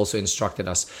Jesus also instructed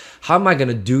us? How am I going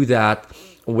to do that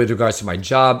with regards to my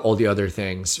job, all the other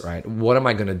things, right? What am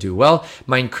I going to do? Well,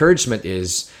 my encouragement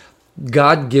is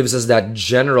God gives us that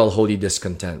general holy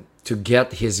discontent to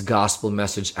get his gospel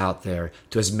message out there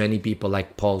to as many people,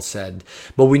 like Paul said.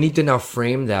 But we need to now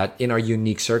frame that in our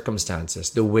unique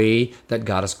circumstances, the way that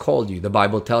God has called you. The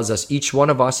Bible tells us each one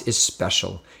of us is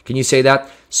special. Can you say that?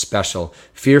 Special.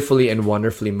 Fearfully and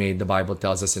wonderfully made, the Bible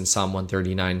tells us in Psalm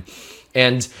 139.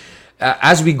 And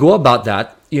as we go about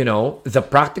that, the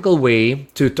practical way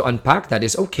to unpack that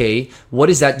is, okay, what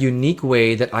is that unique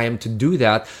way that I am to do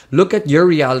that? Look at your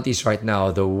realities right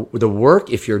now, the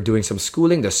work, if you're doing some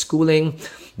schooling,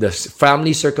 the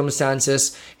family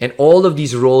circumstances, and all of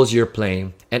these roles you're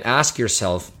playing, and ask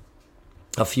yourself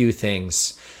a few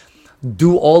things.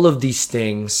 Do all of these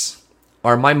things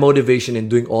Are my motivation in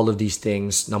doing all of these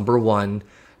things, number one,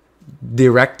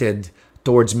 directed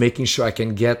towards making sure I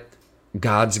can get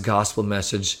God's gospel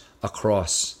message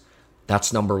across?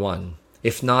 That's number one.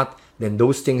 If not, then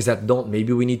those things that don't,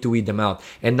 maybe we need to weed them out.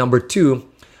 And number two,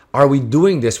 are we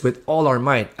doing this with all our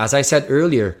might? As I said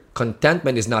earlier,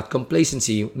 contentment is not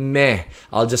complacency.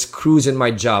 I'll just cruise in my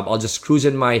job. I'll just cruise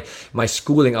in my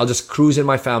schooling. I'll just cruise in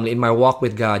my family, in my walk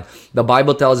with God. The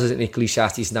Bible tells us in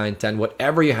Ecclesiastes 9:10,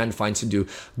 whatever your hand finds to do,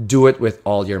 do it with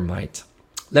all your might.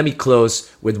 Let me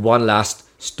close with one last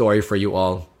story for you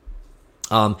all.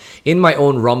 In my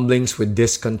own rumblings with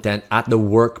discontent at the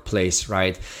workplace,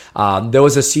 right? There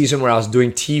was a season where I was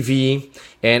doing TV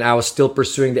and I was still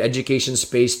pursuing the education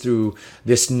space through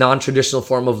this non-traditional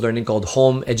form of learning called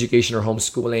home education or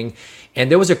homeschooling. And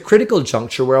there was a critical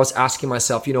juncture where I was asking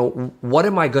myself, what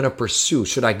am I going to pursue?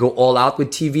 Should I go all out with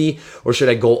TV or should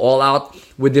I go all out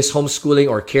with this homeschooling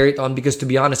or carry it on? Because to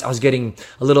be honest, I was getting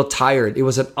a little tired. It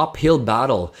was an uphill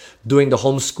battle doing the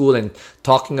homeschool and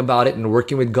talking about it and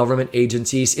working with government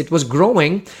agencies. It was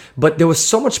growing, but there was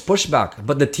so much pushback.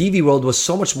 But the TV world was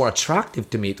so much more attractive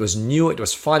to me. It was new, it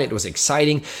was fun, it was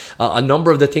exciting. A number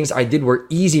of the things I did were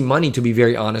easy money, to be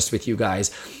very honest with you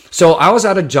guys. So I was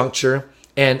at a juncture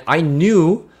and I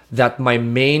knew that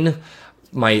the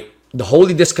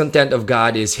holy discontent of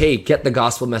God is, hey, get the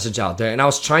gospel message out there. And I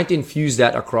was trying to infuse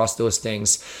that across those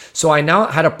things. So I now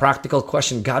had a practical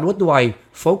question. God, what do I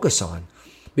focus on?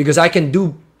 Because I can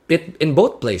do it in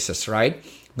both places, right?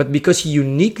 But because He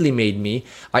uniquely made me,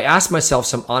 I asked myself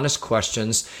some honest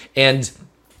questions. And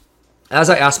as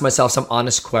I asked myself some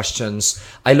honest questions,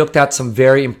 I looked at some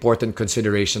very important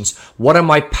considerations. What are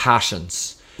my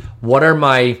passions? What are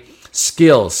my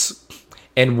skills?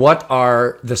 And what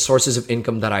are the sources of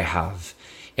income that I have?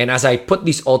 And as I put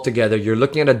these all together, you're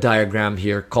looking at a diagram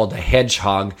here called a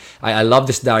hedgehog. I love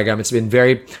this diagram. It's been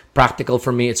very practical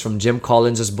for me. It's from Jim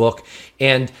Collins' book.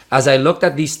 And as I looked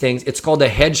at these things, it's called a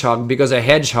hedgehog because a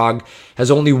hedgehog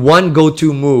has only one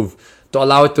go-to move to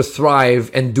allow it to thrive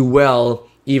and do well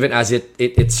even as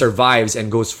it survives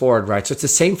and goes forward, right? So it's the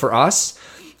same for us.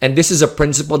 And this is a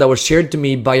principle that was shared to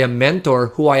me by a mentor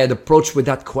who I had approached with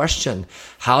that question.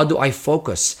 How do I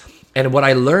focus? And what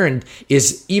I learned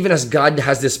is even as God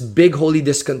has this big holy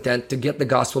discontent to get the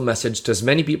gospel message to as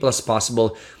many people as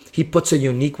possible, He puts a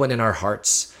unique one in our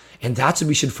hearts. And that's what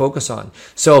we should focus on.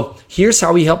 So here's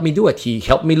how He helped me do it. He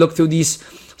helped me look through these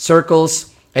circles.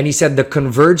 And He said the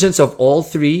convergence of all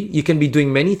three, you can be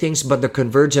doing many things, but the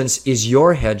convergence is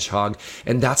your hedgehog.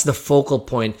 And that's the focal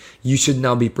point you should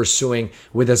now be pursuing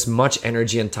with as much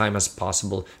energy and time as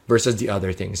possible versus the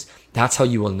other things. That's how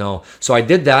you will know. So I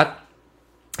did that.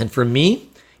 And for me,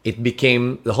 it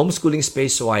became the homeschooling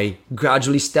space. So I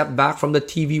gradually stepped back from the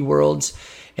TV worlds.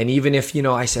 And even if,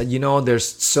 I said, there's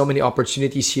so many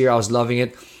opportunities here, I was loving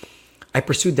it. I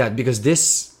pursued that because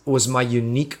this was my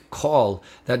unique call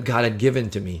that God had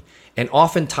given to me. And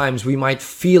oftentimes we might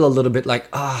feel a little bit like,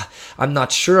 I'm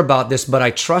not sure about this, but I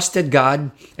trusted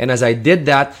God. And as I did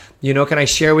that, can I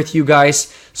share with you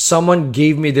guys? Someone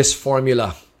gave me this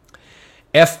formula.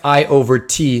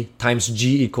 Fi/T times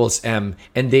G equals M.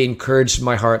 And they encouraged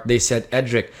my heart. They said,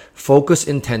 Edric, focus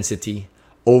intensity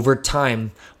over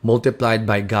time multiplied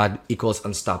by God equals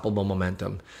unstoppable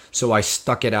momentum. So I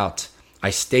stuck it out. I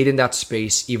stayed in that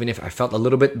space, even if I felt a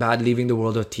little bit bad leaving the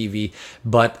world of TV.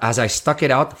 But as I stuck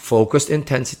it out, focused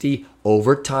intensity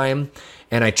over time,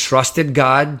 and I trusted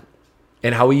God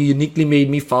and how He uniquely made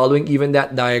me following even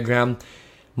that diagram,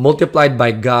 multiplied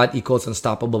by God equals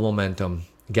unstoppable momentum.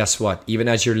 Guess what? Even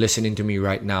as you're listening to me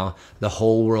right now, the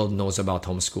whole world knows about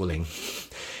homeschooling.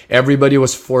 Everybody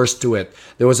was forced to it.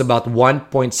 There was about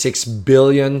 1.6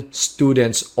 billion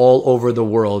students all over the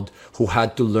world who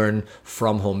had to learn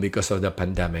from home because of the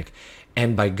pandemic.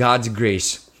 And by God's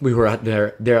grace, we were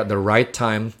there at the right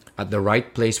time, at the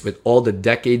right place with all the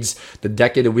decade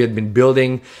that we had been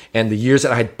building and the years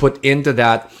that I had put into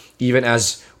that, even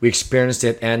as we experienced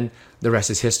it, and the rest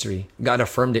is history. God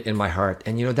affirmed it in my heart.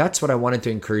 And that's what I wanted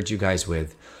to encourage you guys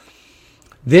with.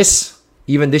 This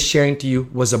sharing to you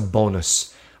was a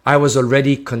bonus. I was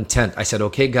already content. I said,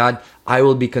 okay, God, I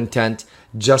will be content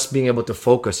just being able to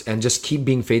focus and just keep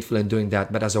being faithful in doing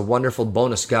that. But as a wonderful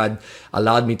bonus, God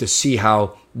allowed me to see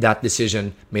how that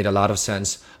decision made a lot of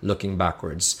sense looking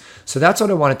backwards. So that's what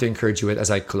I wanted to encourage you with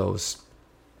as I close.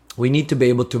 We need to be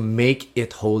able to make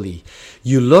it holy.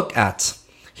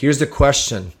 Here's the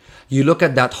question. You look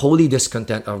at that holy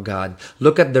discontent of God,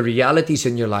 look at the realities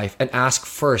in your life and ask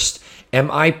first,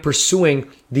 am I pursuing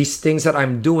these things that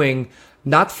I'm doing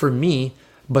not for me,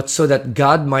 but so that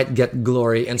God might get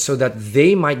glory and so that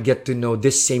they might get to know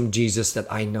this same Jesus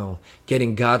that I know,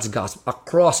 getting God's gospel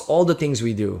across all the things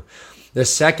we do. The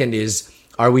second is,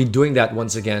 are we doing that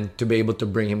once again to be able to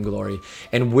bring Him glory?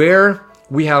 And where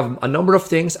we have a number of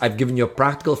things, I've given you a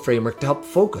practical framework to help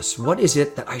focus. What is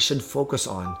it that I should focus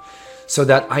on? So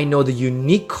that I know the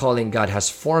unique calling God has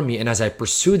for me. And as I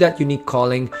pursue that unique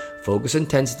calling, focus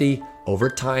intensity over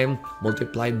time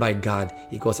multiplied by God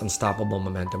equals unstoppable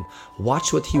momentum.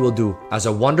 Watch what He will do as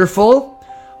a wonderful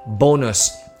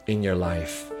bonus in your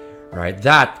life. Right?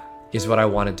 That is what I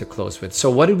wanted to close with. So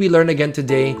what did we learn again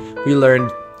today? We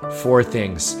learned 4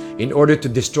 things. In order to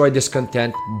destroy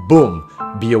discontent, boom,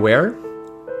 be aware,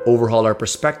 overhaul our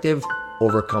perspective,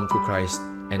 overcome through Christ,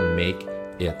 and make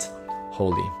it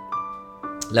holy.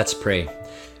 Let's pray.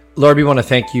 Lord, we want to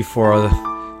thank You for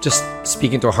just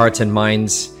speaking to our hearts and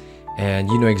minds, and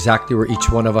You know exactly where each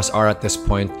one of us are at this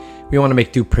point. We want to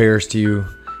make 2 prayers to You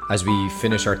as we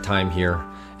finish our time here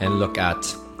and look at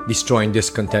destroying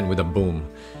discontent with a boom.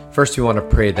 First, we want to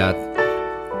pray that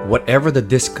whatever the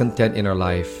discontent in our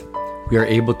life, we are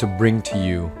able to bring to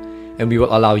You, and we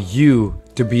will allow You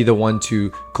to be the one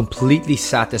to completely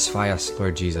satisfy us,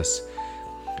 Lord Jesus.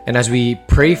 And as we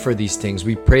pray for these things,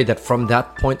 we pray that from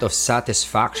that point of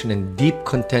satisfaction and deep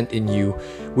content in You,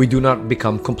 we do not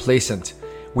become complacent.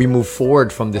 We move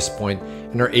forward from this point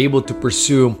and are able to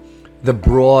pursue the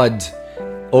broad,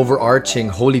 overarching,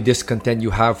 holy discontent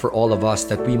You have for all of us,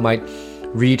 that we might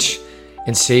reach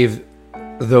and save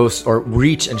those, or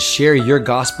reach and share Your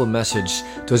gospel message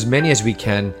to as many as we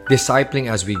can, discipling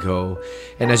as we go.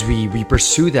 And as we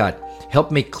pursue that,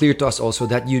 help make clear to us also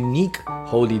that unique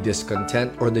holy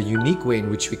discontent, or the unique way in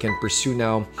which we can pursue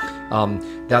now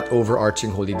that overarching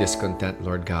holy discontent,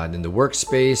 Lord God, in the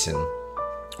workspace, and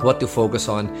what to focus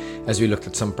on as we looked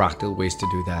at some practical ways to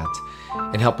do that.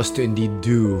 And help us to indeed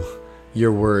do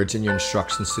Your words and Your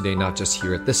instructions today, not just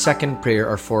hear it. The second prayer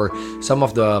are for some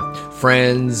of the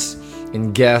friends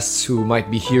and guests who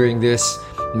might be hearing this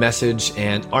message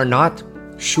and are not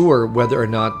sure whether or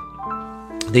not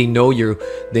they know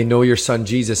your Son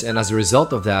Jesus, and as a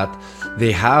result of that,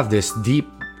 they have this deep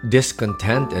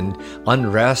discontent and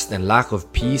unrest and lack of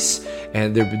peace,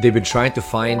 and they've been trying to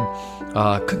find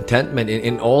contentment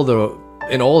in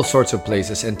all sorts of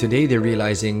places. And today they're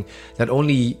realizing that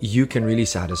only You can really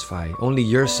satisfy. Only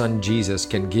Your Son Jesus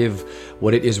can give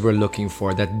what it is we're looking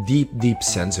for, that deep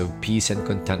sense of peace and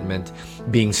contentment,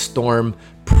 being storm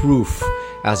proof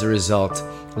as a result,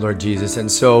 Lord Jesus.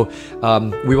 And so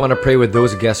we want to pray with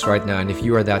those guests right now. And if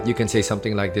you are that, you can say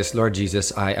something like this: Lord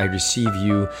Jesus, I receive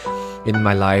You in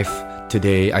my life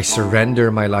today. I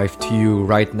surrender my life to You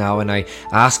right now, and I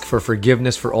ask for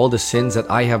forgiveness for all the sins that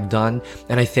I have done.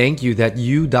 And I thank You that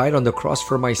You died on the cross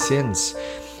for my sins.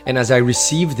 And as I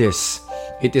receive this,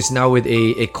 it is now with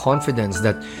a confidence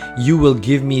that You will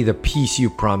give me the peace You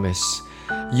promise.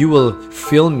 You will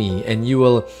fill me, and You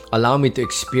will allow me to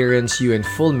experience You in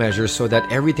full measure, so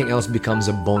that everything else becomes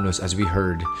a bonus, as we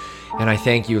heard. And I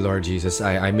thank You, Lord Jesus.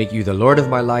 I make You the Lord of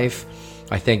my life.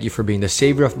 I thank You for being the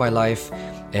Savior of my life.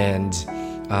 And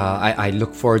I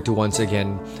look forward to once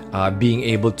again being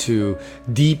able to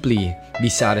deeply be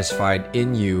satisfied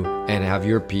in You and have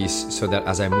Your peace, so that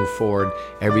as I move forward,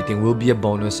 everything will be a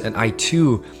bonus, and I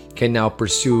too can now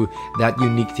pursue that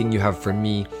unique thing You have for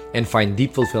me and find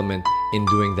deep fulfillment in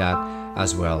doing that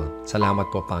as well. Salamat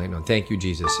po, Panginoon. Thank You,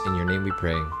 Jesus. In Your name we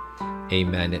pray.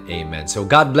 Amen and amen. So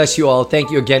God bless you all.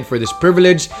 Thank you again for this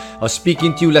privilege of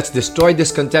speaking to you. Let's destroy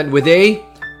discontent with a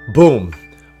boom.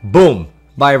 Boom.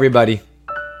 Bye, everybody.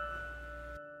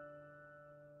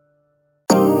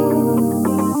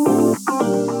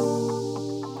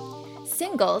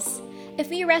 Singles, if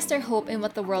we rest our hope in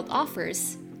what the world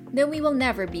offers, then we will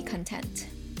never be content.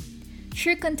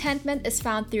 True contentment is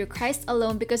found through Christ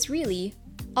alone, because really,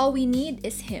 all we need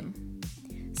is Him.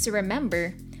 So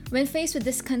remember, when faced with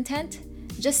discontent,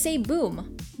 just say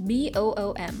boom,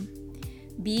 B-O-O-M.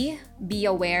 B, be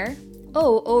aware.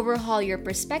 O, overhaul your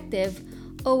perspective.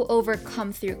 O,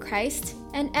 overcome through Christ.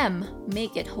 And M,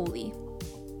 make it holy.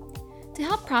 To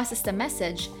help process the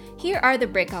message, here are the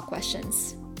breakout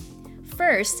questions.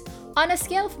 First, on a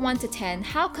scale of 1 to 10,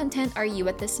 how content are you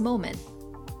at this moment?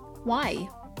 Why?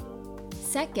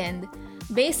 Second,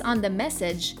 based on the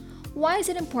message, why is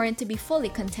it important to be fully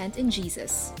content in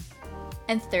Jesus?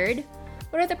 And third,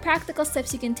 what are the practical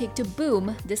steps you can take to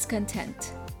boom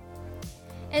discontent?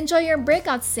 Enjoy your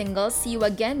breakout, singles. See you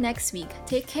again next week.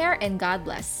 Take care and God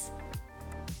bless.